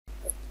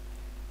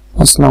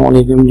अस्सलाम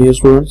वालेकुम dear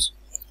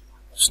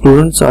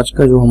students. आज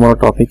का जो हमारा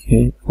टॉपिक है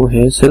वो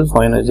है सेल्फ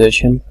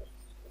आयोनाइजेशन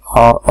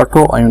और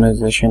auto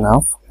ionisation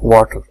of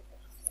water.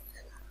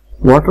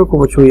 Water को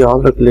बच्चों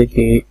याद रख ले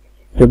कि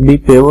जब भी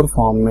पेवर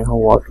फॉर्म में हो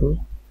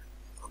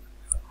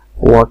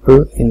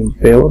water in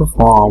pure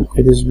form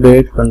it is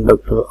bad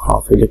conductor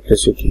of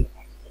electricity.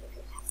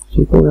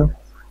 ठीक हो गया।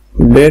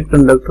 बेड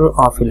कंडक्टर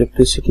ऑफ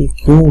इलेक्ट्रिसिटी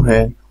क्यों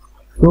है?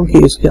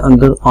 क्योंकि इसके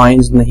अंदर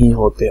आयंस नहीं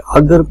होते।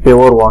 अगर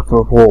प्योर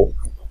वाटर हो,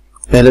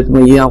 पहले तो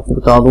मैं ये आपको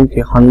बता दूं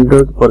कि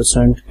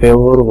 100%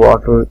 प्योर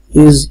वाटर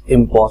इज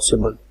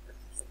इम्पॉसिबल।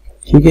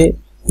 ठीक है,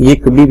 ये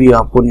कभी भी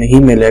आपको नहीं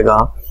मिलेगा।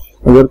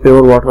 अगर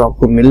प्योर वाटर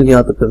आपको मिल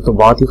गया तो फिर तो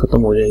बात ही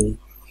खत्म हो जाएगी।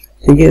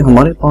 ठीक है,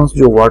 हमारे पास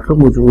जो वाटर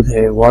मौजूद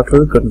है,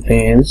 वाटर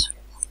कंटेन्स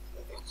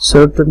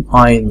सर्टेन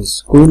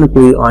आयंस, कोई ना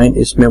कोई आयन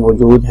इसमें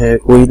मौजूद है,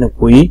 कोई ना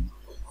कोई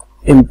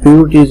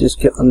इम्प्योरिटीज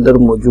इसके अंदर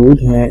मौजूद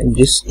हैं,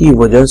 जिसकी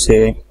वजह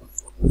से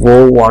वो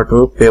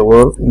वाटर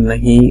प्योर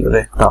नहीं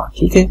रहता।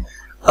 ठीक है,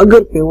 अगर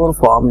प्योर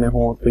फॉर्म में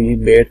हो तो ये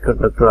बेड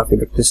कंडक्टर ऑफ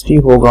इलेक्ट्रिसिटी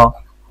होगा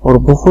और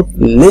बहुत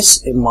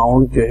लेस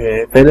अमाउंट जो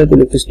है, पहले तो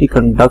इलेक्ट्रिसिटी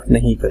कंडक्ट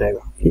नहीं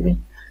करेगा। ठीक है,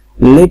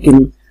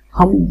 लेकिन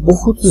हम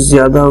बहुत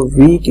ज्यादा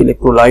वीक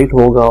इलेक्ट्रोलाइट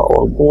होगा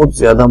और बहुत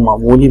ज्यादा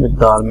मामूली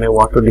मिकदार में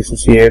वाटर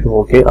डिसोसिएट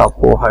होके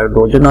आपको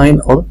हाइड्रोजन आयन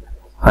और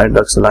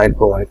हाइड्रोक्सिल आयन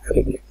प्रोवाइड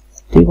करेंगे।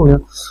 ठीक हो गया।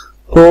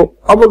 तो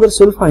अब अगर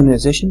सेल्फ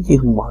आयोनाइजेशन की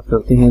हम बात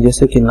करते हैं,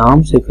 जैसे कि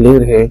नाम से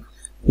क्लियर है,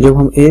 जब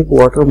हम एक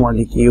वाटर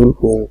मॉलिक्यूल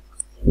को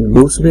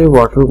दूसरे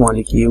वाटर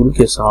मॉलिक्यूल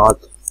के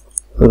साथ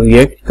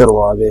रिएक्ट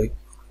करवा दे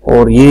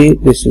और ये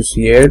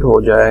डिसोसिएट हो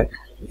जाए,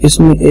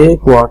 इसमें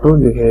एक वाटर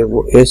जो है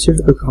वो एसिड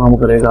का काम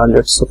करेगा।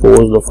 Let's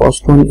suppose the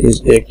first one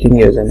is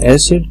acting as an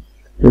acid,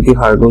 जो कि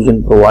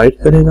हाइड्रोजन प्रोवाइड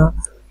करेगा,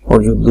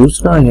 और जो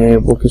दूसरा है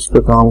वो किसका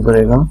काम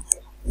करेगा?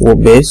 वो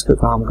बेस का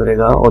काम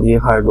करेगा और ये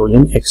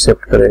हाइड्रोजन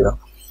एक्सेप्ट करेगा।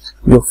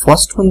 जो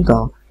फर्स्ट वन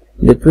था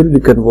that will be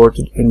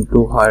converted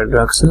into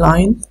hydroxyl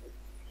ion,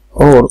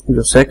 और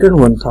जो सेकंड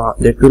वन था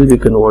that will be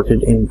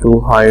converted into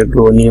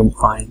hydronium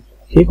ion.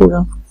 ठीक हो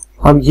गया।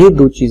 अब ये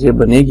दो चीजें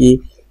बनेगी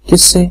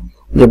किससे?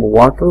 जब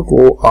वाटर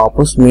को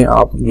आपस में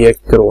आप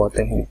रिएक्ट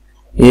करवाते हैं।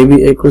 ये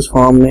भी एक्वस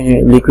फॉर्म में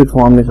है, लिक्विड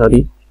फॉर्म में, सॉरी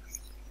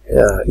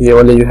ये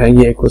वाले जो है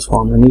ये एक्वस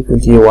फॉर्म में नहीं,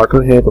 क्योंकि ये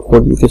वाटर है तो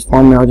खुद किस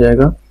फॉर्म में आ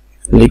जाएगा?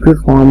 लिक्विड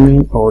फॉर्म में,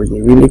 और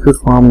ये भी लिक्विड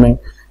फॉर्म में।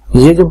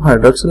 ये जब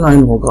हाइड्रोक्सिल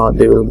आयन होगा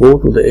they will go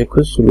to the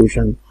aqueous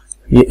solution,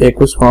 ये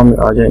एक्वस फॉर्म में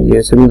आ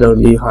जाएंगे।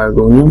 सिमिलरली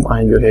हाइड्रोनियम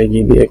आयन जो है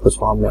ये भी एक्वस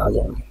फॉर्म में आ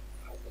जाएंगे।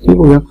 ठीक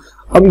हो गया।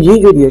 अब ये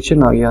जो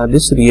रिएक्शन आ गया,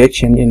 this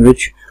reaction in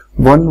which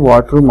one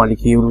water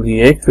molecule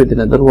react with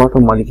another water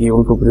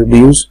molecule to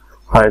produce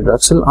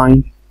hydroxyl ion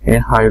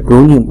and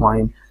hydronium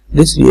ion,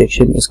 this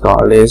reaction is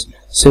called as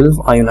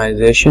self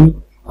ionization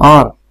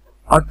or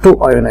auto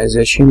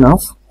ionization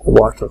of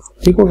water।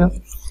 ठीक हो गया।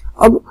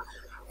 अब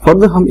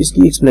further हम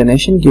इसकी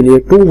explanation के लिए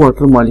to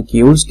water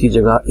molecules की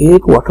जगह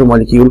एक वाटर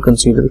मॉलिक्यूल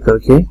कंसीडर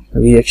करके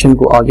रिएक्शन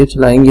को आगे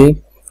चलाएंगे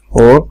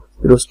और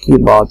फिर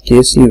उसके बाद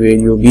केसी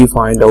वैल्यू भी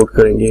फाइंड आउट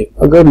करेंगे।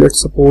 अगर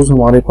लेट्स सपोज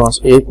हमारे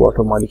पास एक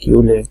वाटर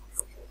मॉलिक्यूल है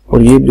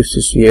और ये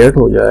डिसोसिएट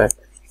हो जाए,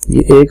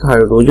 ये एक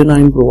हाइड्रोजन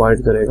आयन प्रोवाइड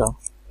करेगा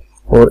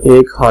और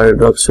एक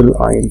हाइड्रोक्सिल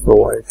आयन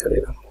प्रोवाइड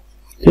करेगा।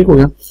 ठीक हो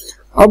गया।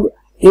 अब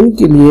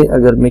इनके लिए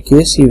अगर मैं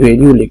केसी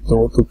वैल्यू लिखता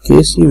हूँ तो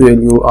केसी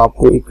वैल्यू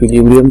आपको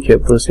इक्विलिब्रियम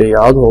चैप्टर से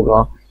याद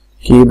होगा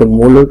कि the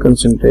molar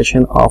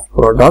concentration of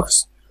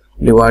products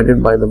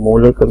divided by the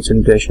molar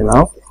concentration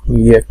of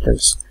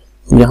reactants.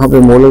 यहाँ पे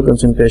मोलर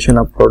कंसंट्रेशन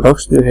ऑफ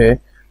प्रोडक्ट्स जो है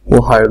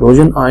वो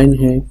हाइड्रोजन आयन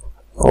है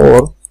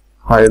और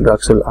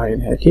हाइड्रोक्सिल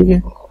आयन है। ठीक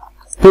है,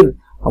 फिर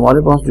हमारे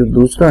पास जो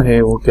दूसरा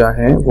है वो क्या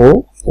है? वो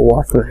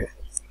वाटर है।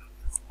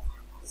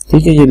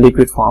 ठीक है, ये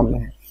लिक्विड फॉर्म में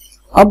है।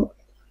 अब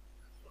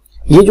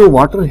ये जो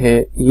वाटर है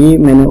ये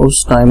मैंने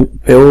उस टाइम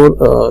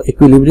प्योर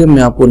इक्विलिब्रियम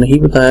में आपको नहीं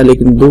बताया,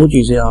 लेकिन दो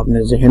चीजें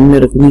आपने जहन में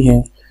रखनी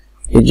है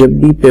कि जब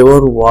भी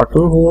प्योर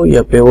वाटर हो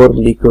या प्योर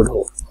लिक्विड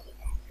हो,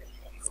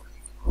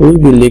 कोई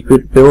भी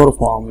लिक्विड प्योर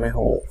फॉर्म में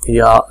हो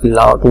या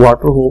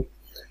वाटर हो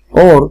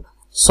और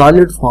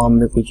सॉलिड फॉर्म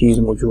में कोई चीज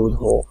मौजूद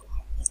हो,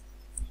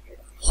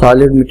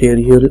 सॉलिड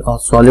मटेरियल और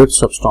सॉलिड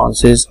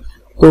सब्सटेंसेस,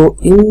 तो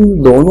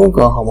इन दोनों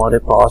का हमारे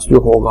पास जो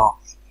होगा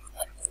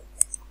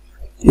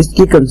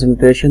इसकी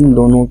कंसंट्रेशन इन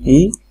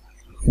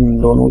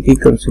दोनों की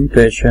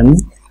कंसंट्रेशन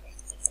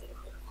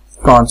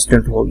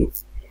कांस्टेंट होगी।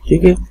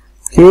 ठीक है,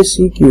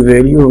 केसी की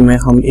वैल्यू में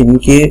हम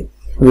इनके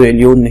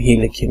वैल्यू नहीं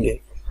लिखेंगे।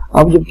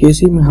 अब जब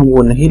केसी में हम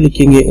वो नहीं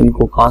लिखेंगे,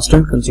 इनको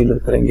कांस्टेंट कंसीडर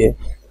करेंगे,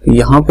 तो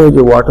यहाँ पे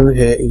जो वाटर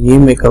है ये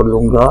मैं कर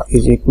लूंगा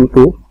इज इक्वल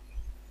टू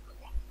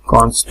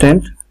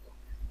कांस्टेंट।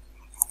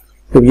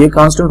 जब ये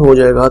कांस्टेंट हो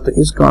जाएगा तो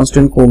इस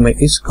कांस्टेंट को मैं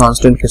इस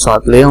कांस्टेंट के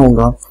साथ ले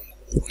आऊंगा,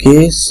 तो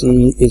के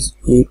सी is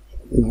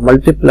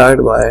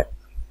multiplied by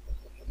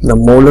the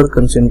molar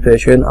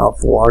concentration of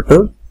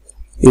water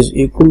is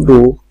equal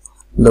to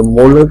the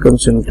molar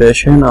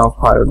concentration of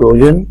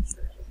hydrogen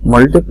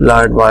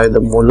multiplied by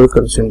the molar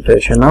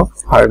concentration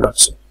of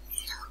hydroxyl.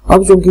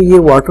 अब चूंकि ये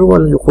वाटर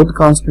वाला जो खुद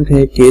कांस्टेंट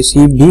है, के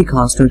सी भी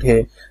कांस्टेंट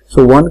है,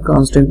 so one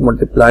constant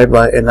multiplied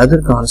by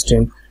another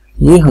constant,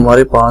 ये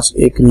हमारे पास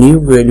एक न्यू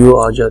वैल्यू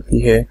आ जाती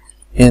है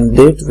and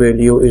that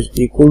value is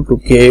equal to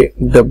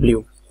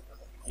KW।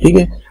 ठीक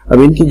है,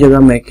 अब इनकी जगह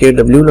मैं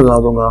KW लगा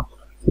दूंगा,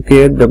 तो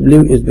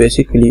KW is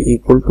basically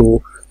equal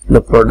to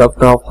the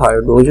product of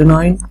hydrogen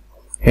ion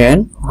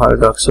and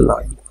hydroxyl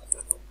ion.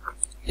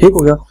 ठीक हो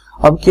गया।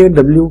 अब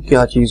KW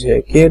क्या चीज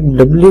है?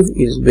 KW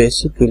is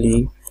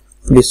basically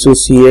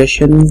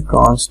dissociation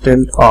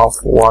constant of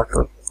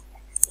water.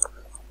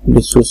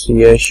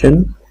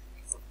 Dissociation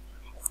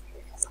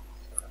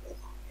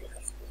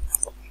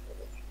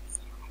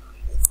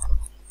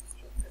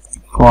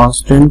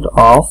constant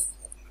of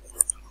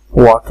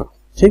water.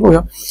 ठीक हो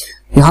गया।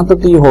 यहां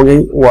तक तो ये हो गई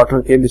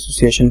वाटर के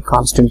डिसोसिएशन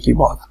कांस्टेंट की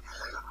बात।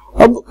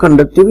 अब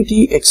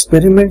कंडक्टिविटी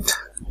एक्सपेरिमेंट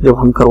जब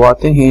हम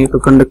करवाते हैं तो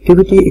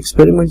कंडक्टिविटी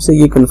एक्सपेरिमेंट से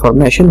ये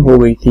कंफर्मेशन हो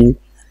गई थी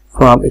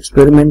फ्रॉम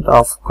एक्सपेरिमेंट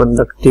ऑफ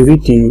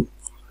कंडक्टिविटी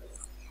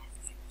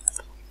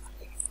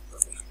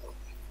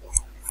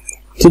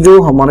कि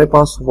जो हमारे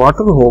पास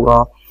वाटर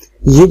होगा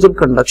ये जब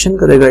कंडक्शन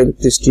करेगा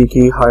इलेक्ट्रिसिटी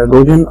की,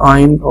 हाइड्रोजन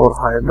आयन और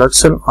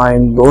हाइड्रोक्सिल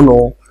आयन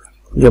दोनों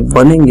जब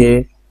बनेंगे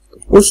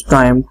तो उस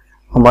टाइम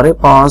हमारे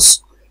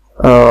पास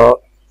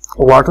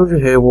वाटर जो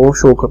है वो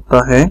शो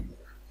करता है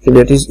कि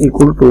दैट इज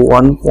इक्वल टू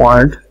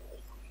 1.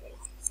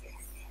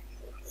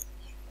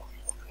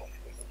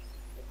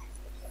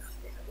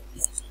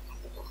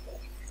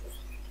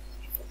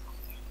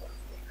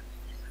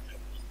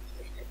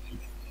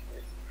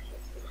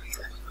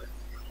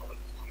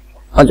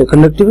 अच्छा,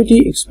 कंडक्टिविटी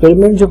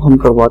एक्सपेरिमेंट जब हम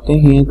करवाते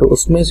हैं तो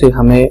उसमें से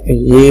हमें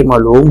ये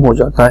मालूम हो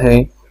जाता है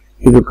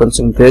कि जो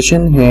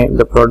कंसंट्रेशन है,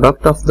 the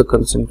product of the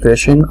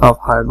concentration of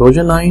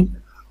hydrogen ion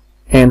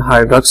and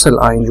hydroxyl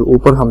ion जो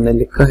ऊपर हमने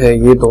लिखा है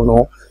ये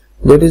दोनों,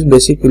 that is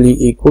basically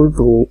equal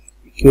to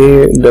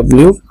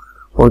KW,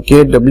 और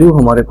KW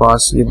हमारे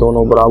पास ये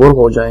दोनों बराबर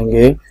हो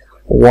जाएंगे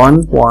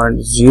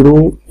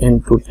 1.0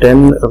 into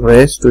 10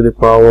 raise to the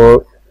power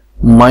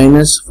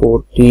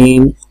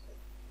 -14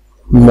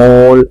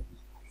 मोल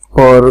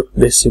पर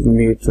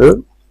डेसीमीटर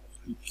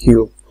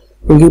क्यूब।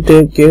 क्योंकि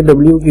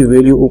KW की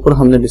वैल्यू ऊपर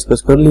हमने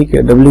डिस्कस कर ली,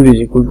 KW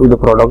is equal to the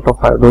product of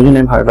hydrogen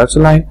and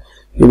hydroxyl ion.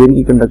 जब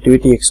इनकी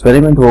कंडक्टिविटी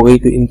एक्सपेरिमेंट हो गई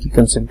तो इनकी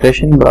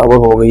कंसंट्रेशन बराबर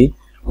हो गई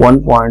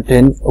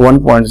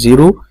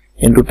 1.0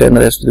 into 10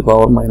 raise to the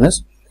power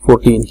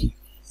 -14 की।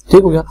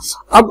 ठीक हो गया।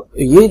 अब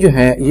ये जो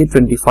है ये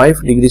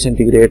 25 डिग्री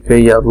सेंटीग्रेड पे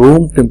या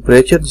रूम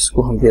टेम्परेचर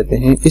जिसको हम कहते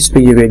हैं, इस पे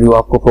ये वैल्यू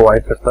आपको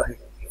प्रोवाइड करता है।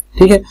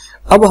 ठीक है।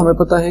 अब हमें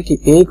पता है कि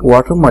एक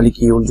वाटर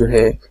मॉलिक्यूल जो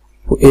है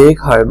वो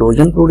एक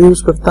हाइड्रोजन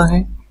प्रोड्यूस करता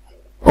है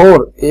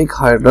और एक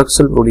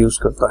हाइड्रोक्सिल प्रोड्यूस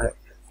करता है।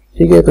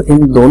 ठीक है, तो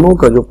इन दोनों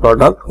का जो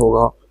प्रोडक्ट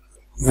होगा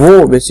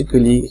वो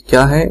बेसिकली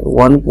क्या है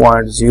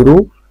 1.0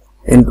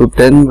 into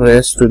 10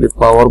 raise to the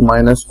power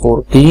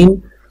 -14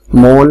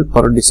 मोल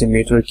पर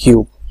डेसीमीटर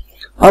क्यूब।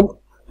 अब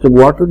जब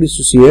वाटर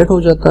डिसोसिएट हो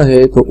जाता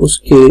है तो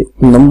उसके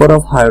number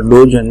of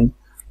hydrogen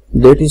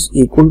that is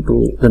equal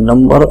to the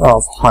number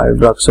of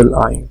hydroxyl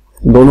ion,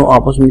 दोनों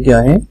आपस में क्या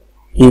है,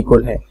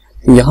 इक्वल है।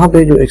 यहाँ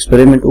पे जो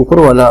एक्सपेरिमेंट ऊपर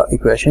वाला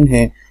इक्वेशन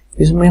है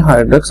इसमें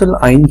हाइड्रोक्सिल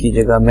आयन की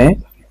जगह मैं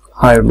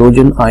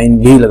हाइड्रोजन आयन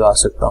भी लगा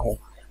सकता हूँ।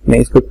 मैं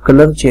इसका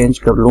कलर चेंज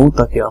कर लूं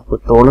ताकि आपको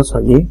थोड़ा सा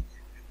ये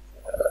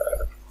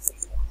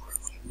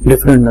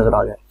डिफरेंट नजर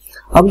आ जाए।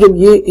 अब जब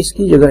ये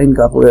इसकी जगह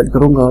इनकॉर्पोरेट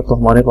करूंगा तो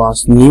हमारे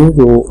पास न्यू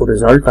जो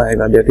रिजल्ट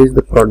आएगा that is the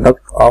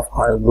product of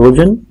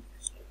hydrogen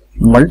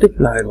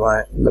multiplied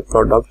by the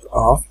product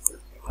of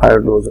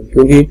hydrogen,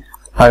 क्योंकि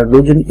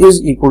hydrogen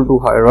is equal to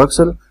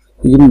hydroxyl,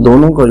 इन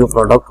दोनों का जो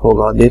प्रोडक्ट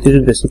होगा that is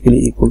basically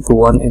equal to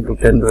 1 into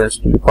 10 raise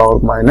to the power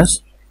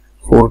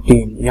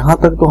 -14। यहां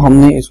तक तो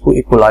हमने इसको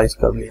इक्वलाइज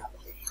कर लिया।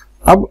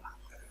 अब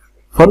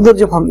फर्दर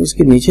जब हम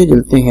इसके नीचे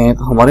चलते हैं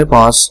तो हमारे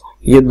पास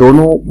ये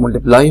दोनों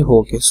मल्टीप्लाई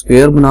होके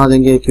स्क्वायर बना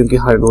देंगे, क्योंकि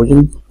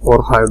हाइड्रोजन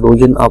और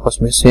हाइड्रोजन आपस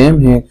में सेम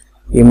है,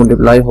 ये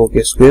मल्टीप्लाई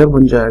होके स्क्वायर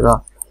बन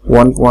जाएगा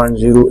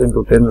 1.0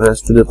 into 10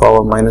 raise to the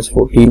power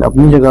 -14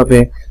 अपनी जगह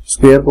पे।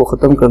 स्क्वायर को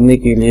खत्म करने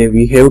के लिए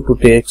we have to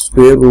take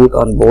square root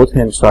on both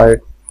hand side,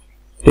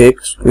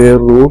 take square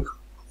root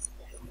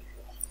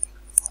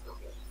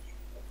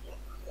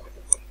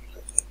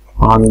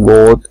on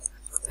both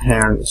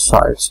hand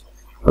sides.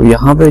 अब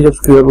यहां पे जब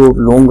स्क्वायर रूट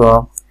लूंगा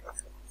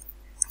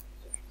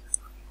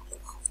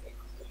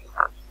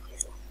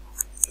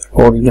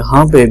और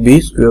यहां पे भी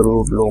स्क्वायर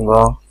रूट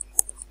लूंगा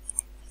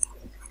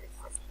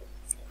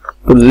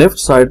तो लेफ्ट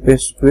साइड पे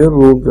स्क्वायर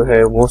रूट जो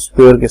है वो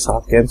स्क्वायर के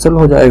साथ कैंसिल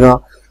हो जाएगा,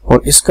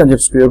 और इसका जब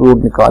स्क्वायर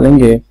रूट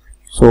निकालेंगे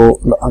so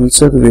the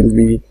answer will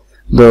be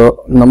the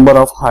number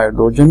of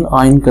hydrogen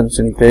ion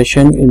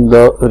concentration in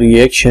the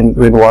reaction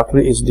when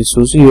water is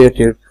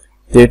dissociated,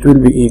 that will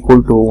be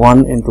equal to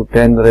 1 into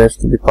 10 raised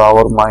to the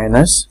power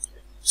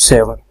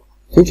 -7।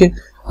 ठीक है।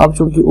 अब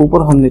चूंकि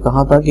ऊपर हमने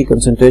कहा था कि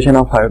concentration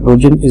of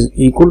hydrogen is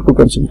equal to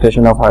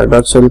concentration of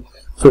hydroxyl,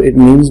 so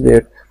it means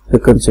that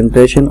the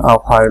concentration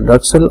of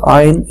hydroxyl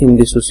ion in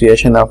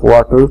dissociation of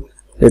water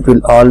that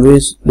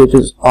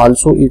is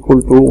also equal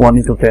to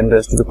 1 into 10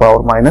 raised to the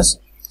power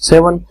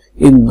 -7।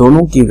 इन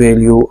दोनों की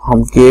value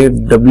हम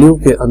KW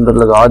के अंदर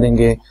लगा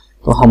देंगे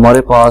तो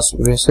हमारे पास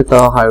वैसे था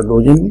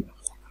hydrogen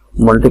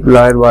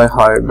multiplied by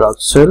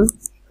hydroxyl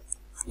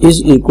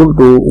is equal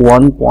to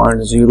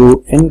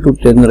 1.0 into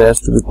 10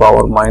 raised to the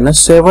power minus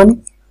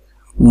 7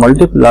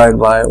 multiplied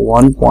by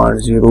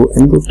 1.0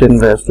 into 10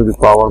 raised to the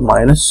power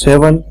minus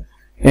 7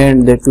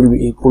 and that will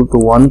be equal to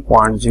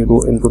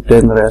 1.0 into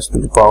 10 raised to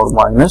the power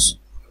minus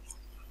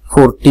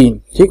 14।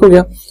 ठीक हो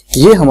गया।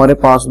 ये हमारे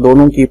पास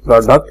दोनों की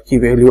product की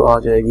value आ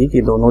जाएगी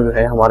कि दोनों जो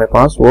है हमारे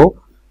पास वो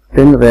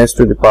 10 raise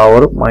to the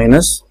power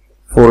minus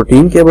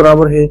 14 के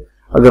बराबर है।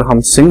 अगर हम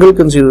सिंगल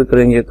कंसीडर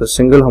करेंगे तो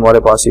सिंगल हमारे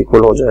पास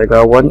इक्वल हो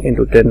जाएगा 1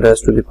 into 10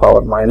 raise to the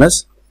power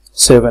minus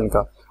 7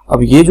 का।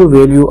 अब ये जो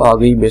वैल्यू आ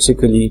गई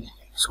बेसिकली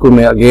इसको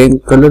मैं अगेन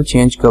कलर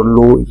चेंज कर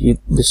लो, ये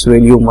this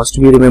value must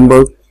be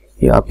remembered.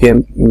 ये आपके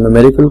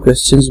न्यूमेरिकल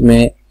क्वेश्चंस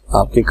में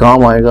आपके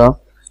काम आएगा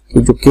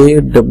कि जो के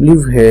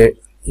डब्ल्यू है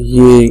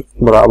ये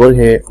बराबर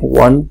है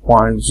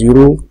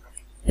 1.0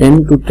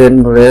 into 10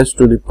 raised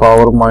to the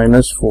power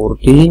minus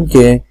 14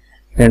 के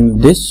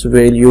and this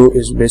value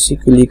is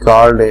basically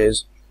called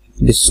as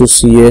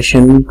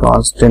dissociation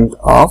constant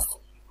of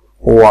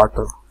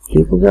water।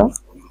 ठीक हो गया,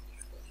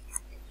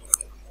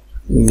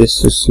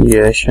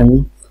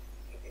 dissociation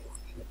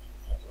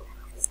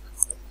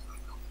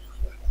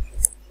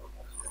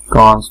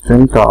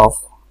constant of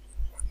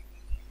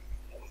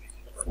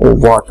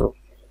water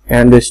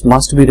and this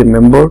must be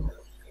remembered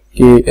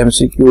कि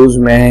MCQs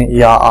में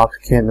या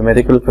आपके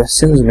न्यूमेरिकल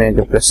क्वेश्चंस में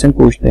जब क्वेश्चन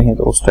पूछते हैं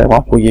तो उस टाइम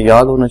आपको ये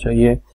याद होना चाहिए